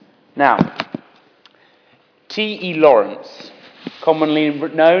Now, T.E. Lawrence, commonly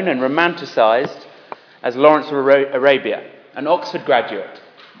known and romanticised as Lawrence of Arabia, an Oxford graduate,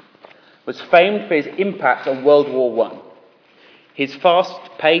 was famed for his impact on World War I. His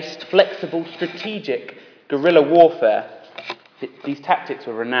fast-paced, flexible, strategic guerrilla warfare, these tactics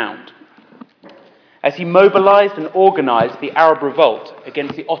were renowned. As he mobilised and organised the Arab revolt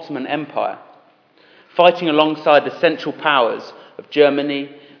against the Ottoman Empire, fighting alongside the Central Powers of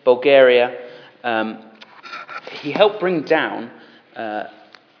Germany, Bulgaria, he helped bring down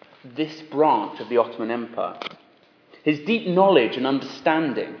this branch of the Ottoman Empire. His deep knowledge and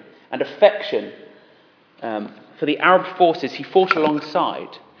understanding and affection for the Arab forces he fought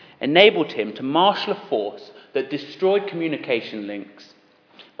alongside enabled him to marshal a force that destroyed communication links,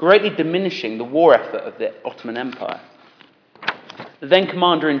 greatly diminishing the war effort of the Ottoman Empire. The then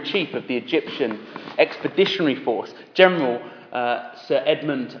Commander-in-Chief of the Egyptian Expeditionary Force, General Sir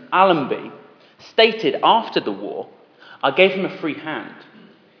Edmund Allenby, stated after the war, "I gave him a free hand.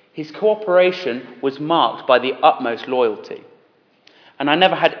 His cooperation was marked by the utmost loyalty, and I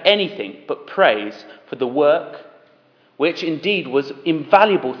never had anything but praise for the work, which indeed was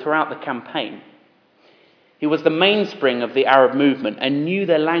invaluable throughout the campaign. He was the mainspring of the Arab movement and knew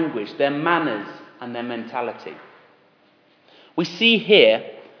their language, their manners, and their mentality." We see here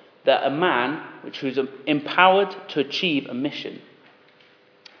that a man which was empowered to achieve a mission.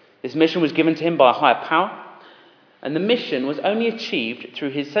 This mission was given to him by a higher power, and the mission was only achieved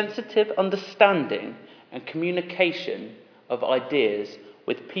through his sensitive understanding and communication of ideas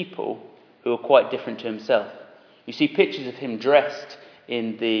with people who were quite different to himself. You see pictures of him dressed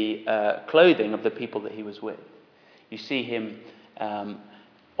in the clothing of the people that he was with. You see him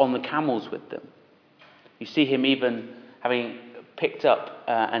on the camels with them. You see him even having picked up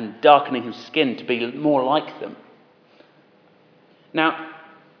and darkening his skin to be more like them. Now,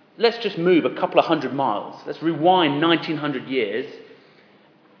 let's just move a couple of 100 miles. Let's rewind 1900 years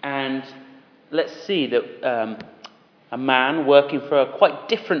and let's see that a man working for a quite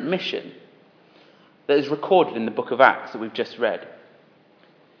different mission that is recorded in the book of Acts that we've just read.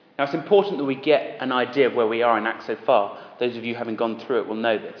 Now, it's important that we get an idea of where we are in Acts so far. Those of you having gone through it will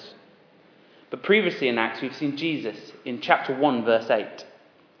know this. But previously in Acts, we've seen Jesus in chapter 1, verse 8,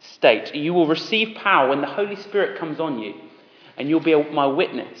 state, "You will receive power when the Holy Spirit comes on you, and you'll be my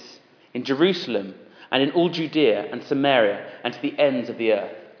witness in Jerusalem and in all Judea and Samaria and to the ends of the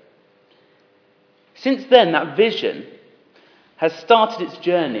earth." Since then, that vision has started its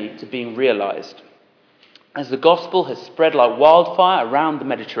journey to being realised, as the gospel has spread like wildfire around the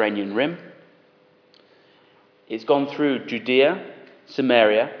Mediterranean rim. It's gone through Judea,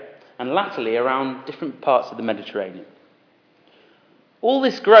 Samaria, and latterly around different parts of the Mediterranean. All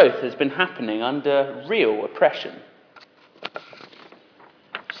this growth has been happening under real oppression.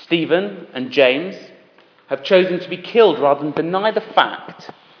 Stephen and James have chosen to be killed rather than deny the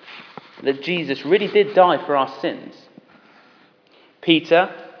fact that Jesus really did die for our sins. Peter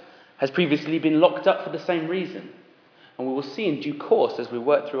has previously been locked up for the same reason, and we will see in due course as we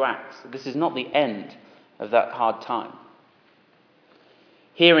work through Acts that this is not the end of that hard time.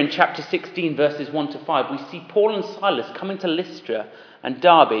 Here in chapter 16, verses 1 to 5, we see Paul and Silas coming to Lystra and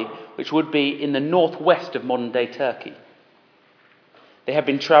Derbe, which would be in the northwest of modern-day Turkey. They have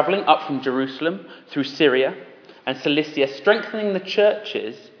been travelling up from Jerusalem through Syria and Cilicia, strengthening the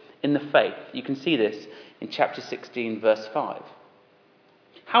churches in the faith. You can see this in chapter 16, verse 5.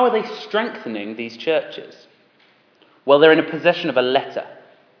 How are they strengthening these churches? Well, they're in a possession of a letter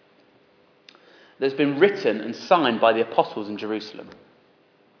that's been written and signed by the apostles in Jerusalem.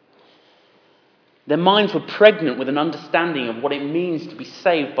 Their minds were pregnant with an understanding of what it means to be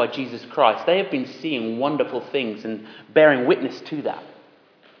saved by Jesus Christ. They have been seeing wonderful things and bearing witness to that.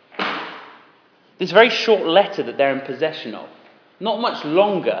 This very short letter that they're in possession of, not much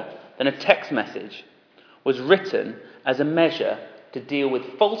longer than a text message, was written as a measure to deal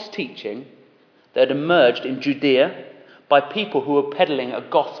with false teaching that had emerged in Judea by people who were peddling a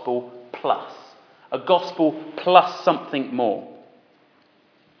gospel plus something more.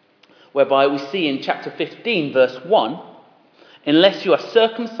 Whereby we see in chapter 15, verse 1, "Unless you are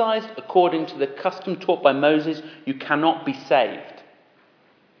circumcised according to the custom taught by Moses, you cannot be saved."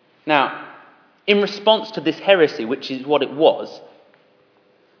 Now, in response to this heresy, which is what it was,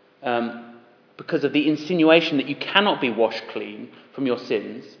 because of the insinuation that you cannot be washed clean from your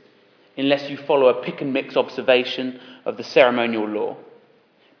sins unless you follow a pick and mix observation of the ceremonial law,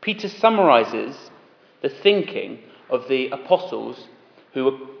 Peter summarises the thinking of the apostles who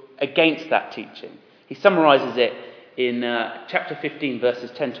were against that teaching. He summarises it in chapter 15, verses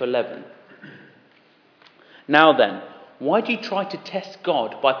 10 to 11. "Now then, why do you try to test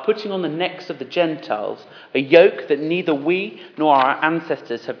God by putting on the necks of the Gentiles a yoke that neither we nor our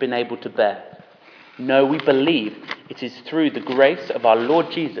ancestors have been able to bear? No, we believe it is through the grace of our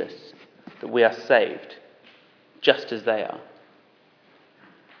Lord Jesus that we are saved, just as they are.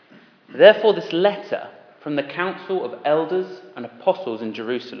 Therefore, this letter from the council of elders and apostles in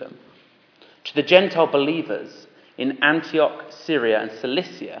Jerusalem to the Gentile believers in Antioch, Syria and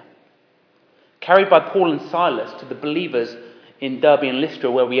Cilicia, carried by Paul and Silas to the believers in Derbe and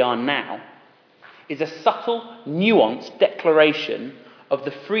Lystra, where we are now, is a subtle, nuanced declaration of the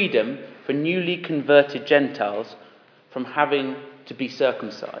freedom for newly converted Gentiles from having to be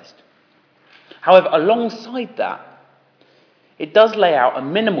circumcised. However, alongside that, it does lay out a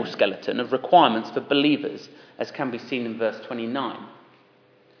minimal skeleton of requirements for believers, as can be seen in verse 29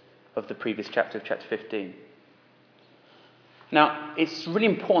 of the previous chapter of chapter 15. Now, it's really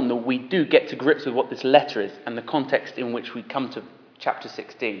important that we do get to grips with what this letter is and the context in which we come to chapter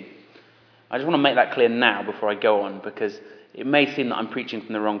 16. I just want to make that clear now before I go on, because it may seem that I'm preaching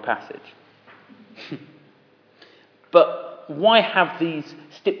from the wrong passage. But why have these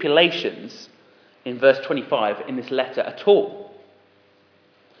stipulations in verse 25 in this letter at all?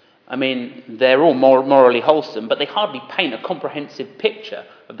 I mean, they're all morally wholesome, but they hardly paint a comprehensive picture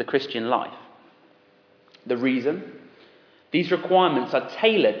of the Christian life. The reason? These requirements are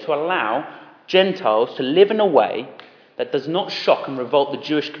tailored to allow Gentiles to live in a way that does not shock and revolt the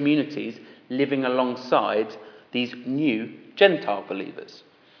Jewish communities living alongside these new Gentile believers.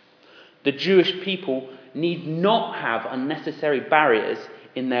 The Jewish people need not have unnecessary barriers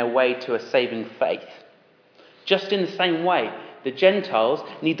in their way to a saving faith. Just in the same way, the Gentiles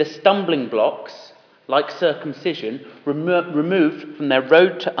need the stumbling blocks, like circumcision, removed from their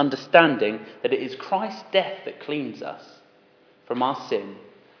road to understanding that it is Christ's death that cleans us from our sin,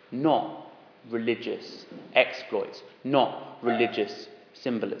 not religious exploits, not religious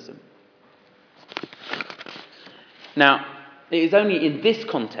symbolism. Now, it is only in this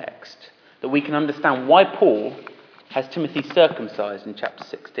context that we can understand why Paul has Timothy circumcised in chapter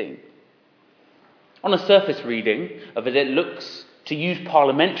 16. On a surface reading of it, it looks, to use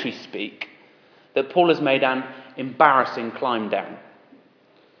parliamentary speak, that Paul has made an embarrassing climb down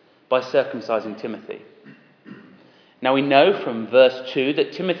by circumcising Timothy. Now we know from verse 2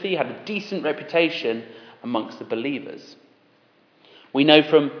 that Timothy had a decent reputation amongst the believers. We know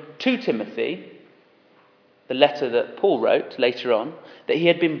from 2 Timothy, the letter that Paul wrote later on,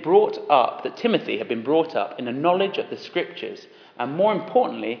 that Timothy had been brought up in a knowledge of the Scriptures, and more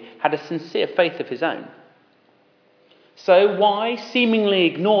importantly, had a sincere faith of his own. So why seemingly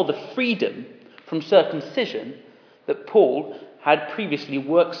ignore the freedom from circumcision that Paul had previously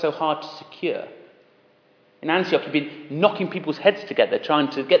worked so hard to secure? In Antioch, he'd been knocking people's heads together, trying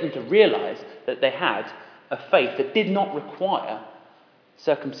to get them to realise that they had a faith that did not require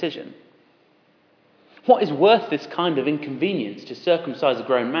circumcision. What is worth this kind of inconvenience to circumcise a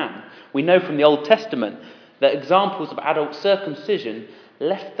grown man? We know from the Old Testament that examples of adult circumcision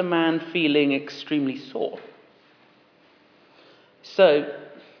left the man feeling extremely sore. So,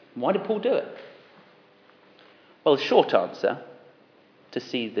 why did Paul do it? Well, the short answer, to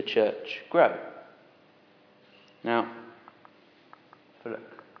see the church grow. Now, have a look.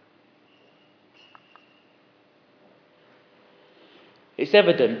 It's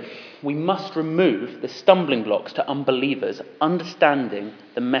evident we must remove the stumbling blocks to unbelievers understanding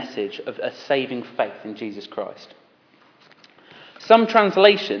the message of a saving faith in Jesus Christ. Some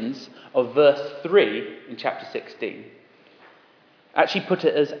translations of verse 3 in chapter 16 actually put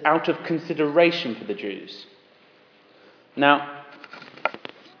it as out of consideration for the Jews. Now,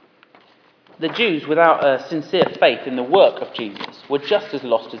 the Jews, without a sincere faith in the work of Jesus, were just as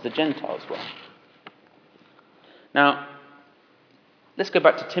lost as the Gentiles were. Now, let's go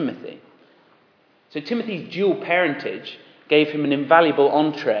back to Timothy. So Timothy's dual parentage gave him an invaluable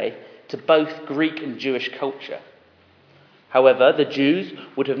entree to both Greek and Jewish culture. However, the Jews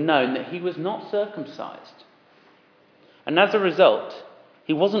would have known that he was not circumcised. And as a result,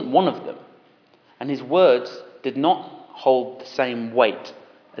 he wasn't one of them, and his words did not hold the same weight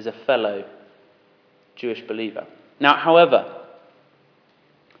as a fellow Jewish believer. Now, however,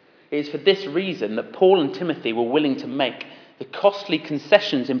 it is for this reason that Paul and Timothy were willing to make the costly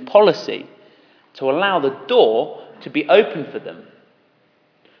concessions in policy to allow the door to be open for them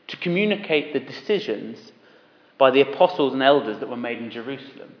to communicate the decisions by the apostles and elders that were made in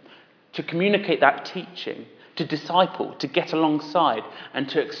Jerusalem, to communicate that teaching, to disciple, to get alongside, and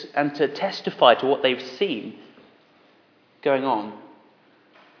to testify to what they've seen going on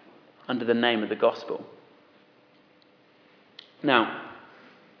under the name of the gospel. Now,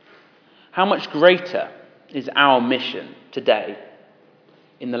 how much greater is our mission today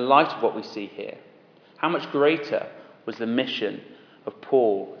in the light of what we see here? How much greater was the mission of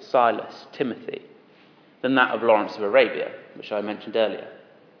Paul, Silas, Timothy than that of Lawrence of Arabia, which I mentioned earlier?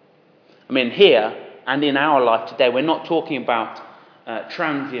 I mean, here and in our life today, we're not talking about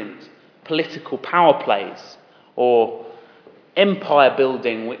transient political power plays or empire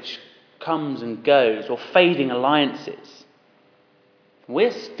building which comes and goes, or fading alliances.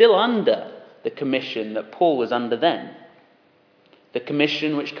 We're still under the commission that Paul was under then. The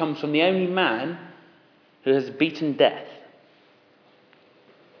commission which comes from the only man who has beaten death.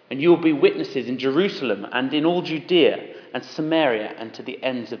 And you will be witnesses in Jerusalem and in all Judea and Samaria and to the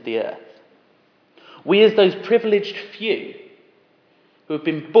ends of the earth. We, as those privileged few who have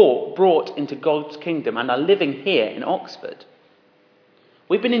been brought into God's kingdom and are living here in Oxford,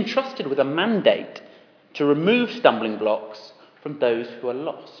 we've been entrusted with a mandate to remove stumbling blocks from those who are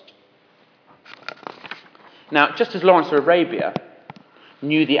lost. Now, just as Lawrence of Arabia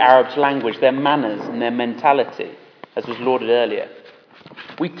knew the Arabs' language, their manners and their mentality, as was lauded earlier,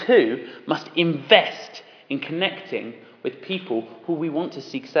 we too must invest in connecting with people who we want to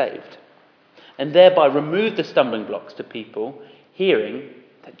see saved, and thereby remove the stumbling blocks to people hearing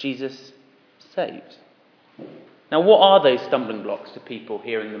that Jesus saves. Now, what are those stumbling blocks to people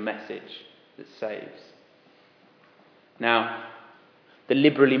hearing the message that saves? Now, the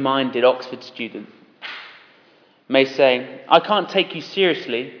liberally minded Oxford student may say, I can't take you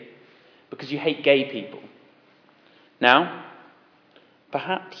seriously because you hate gay people. Now,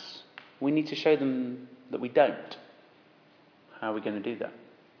 perhaps we need to show them that we don't. How are we going to do that?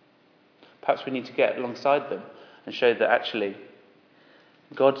 Perhaps we need to get alongside them and show that actually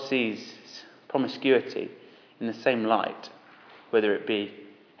God sees promiscuity in the same light, whether it be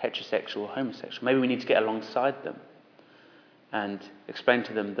heterosexual or homosexual. Maybe we need to get alongside them and explain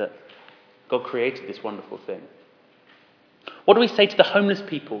to them that God created this wonderful thing. What do we say to the homeless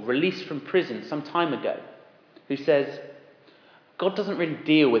people released from prison some time ago who says, God doesn't really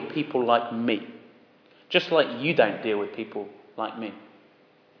deal with people like me, just like you don't deal with people like me?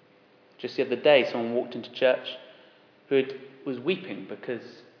 Just the other day, someone walked into church who was weeping because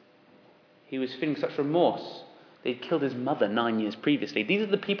he was feeling such remorse. They'd killed his mother 9 years previously. These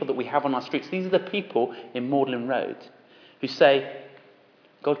are the people that we have on our streets. These are the people in Magdalen Road who say,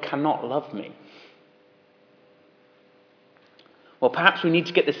 God cannot love me. Well, perhaps we need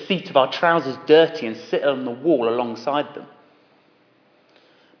to get the seat of our trousers dirty and sit on the wall alongside them.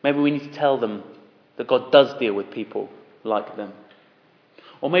 Maybe we need to tell them that God does deal with people like them.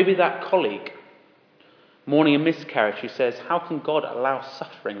 Or maybe that colleague mourning a miscarriage who says, how can God allow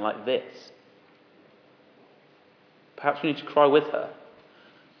suffering like this? Perhaps we need to cry with her.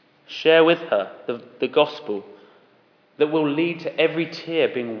 Share with her the gospel that will lead to every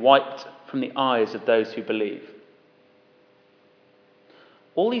tear being wiped from the eyes of those who believe.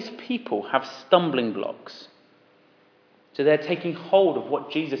 All these people have stumbling blocks, so they're taking hold of what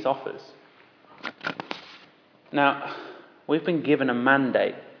Jesus offers. Now, we've been given a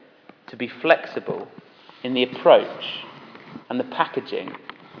mandate to be flexible in the approach and the packaging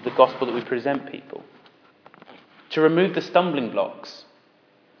of the gospel that we present people, to remove the stumbling blocks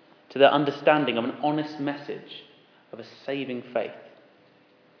to their understanding of an honest message of a saving faith.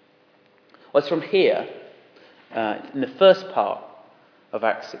 Well, it's from here, in the first part of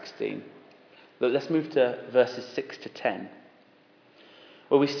Acts 16, but let's move to verses 6 to 10,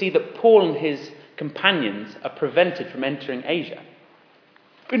 where we see that Paul and his companions are prevented from entering Asia.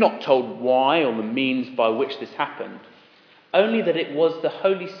 We're not told why or the means by which this happened, only that it was the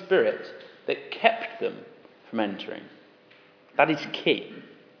Holy Spirit that kept them from entering. That is key.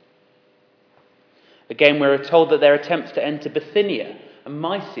 Again, we're told that their attempts to enter Bithynia and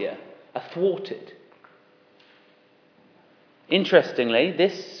Mysia are thwarted. Interestingly,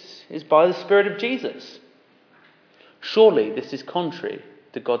 this is by the Spirit of Jesus. Surely this is contrary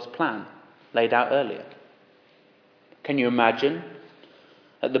to God's plan laid out earlier. Can you imagine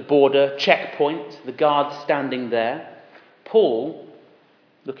at the border checkpoint, the guards standing there, Paul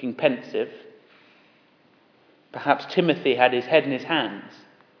looking pensive, perhaps Timothy had his head in his hands,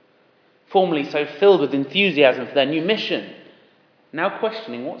 formerly so filled with enthusiasm for their new mission, now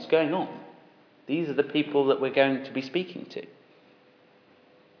questioning what's going on. These are the people that we're going to be speaking to.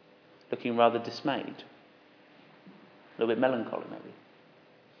 Looking rather dismayed. A little bit melancholy, maybe.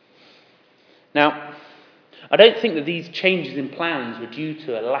 Now, I don't think that these changes in plans were due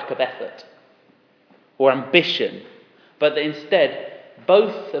to a lack of effort or ambition, but that instead,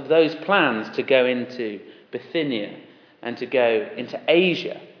 both of those plans to go into Bithynia and to go into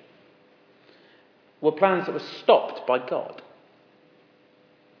Asia were plans that were stopped by God.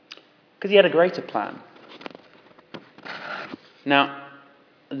 Because he had a greater plan. Now,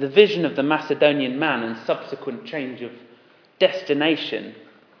 the vision of the Macedonian man and subsequent change of destination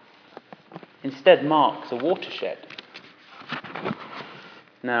instead marks a watershed.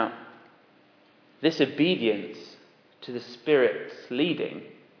 Now, this obedience to the Spirit's leading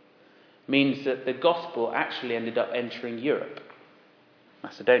means that the gospel actually ended up entering Europe,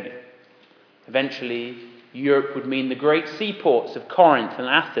 Macedonia. Eventually, Europe would mean the great seaports of Corinth and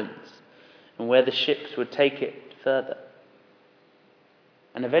Athens, and where the ships would take it further.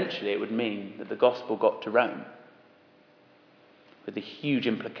 And eventually it would mean that the gospel got to Rome, with the huge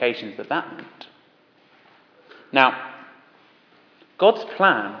implications that meant. Now, God's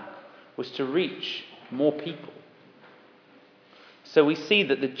plan was to reach more people. So we see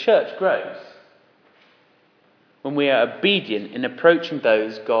that the church grows when we are obedient in approaching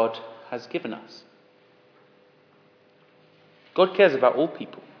those God has given us. God cares about all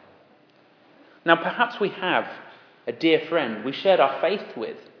people. Now, perhaps we have a dear friend we shared our faith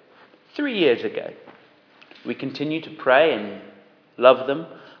with 3 years ago. We continue to pray and love them,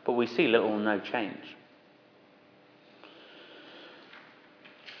 but we see little or no change.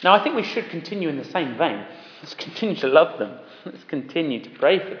 Now, I think we should continue in the same vein. Let's continue to love them. Let's continue to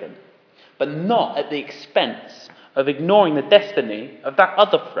pray for them. But not at the expense of ignoring the destiny of that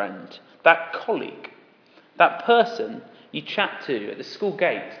other friend, that colleague, that person you chat to at the school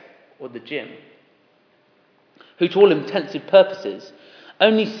gate or the gym, who to all intensive purposes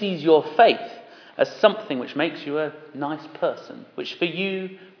only sees your faith as something which makes you a nice person, which for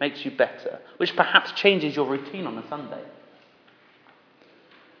you makes you better, which perhaps changes your routine on a Sunday.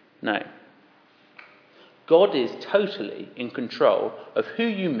 No. God is totally in control of who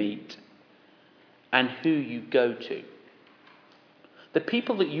you meet and who you go to. The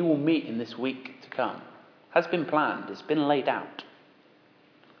people that you will meet in this week to come has been planned, it's been laid out.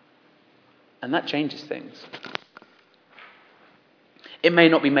 And that changes things. It may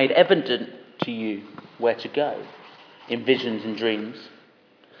not be made evident to you where to go in visions and dreams.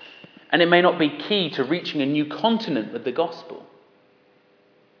 And it may not be key to reaching a new continent with the gospel.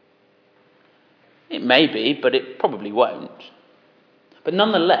 It may be, but it probably won't. But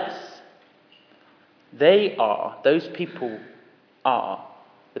nonetheless, those people are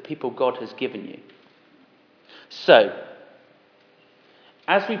the people God has given you. So,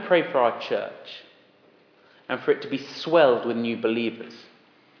 as we pray for our church and for it to be swelled with new believers,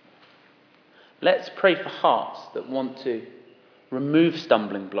 let's pray for hearts that want to remove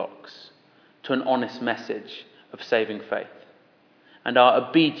stumbling blocks to an honest message of saving faith and are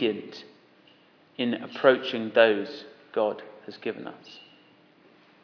obedient in approaching those God has given us.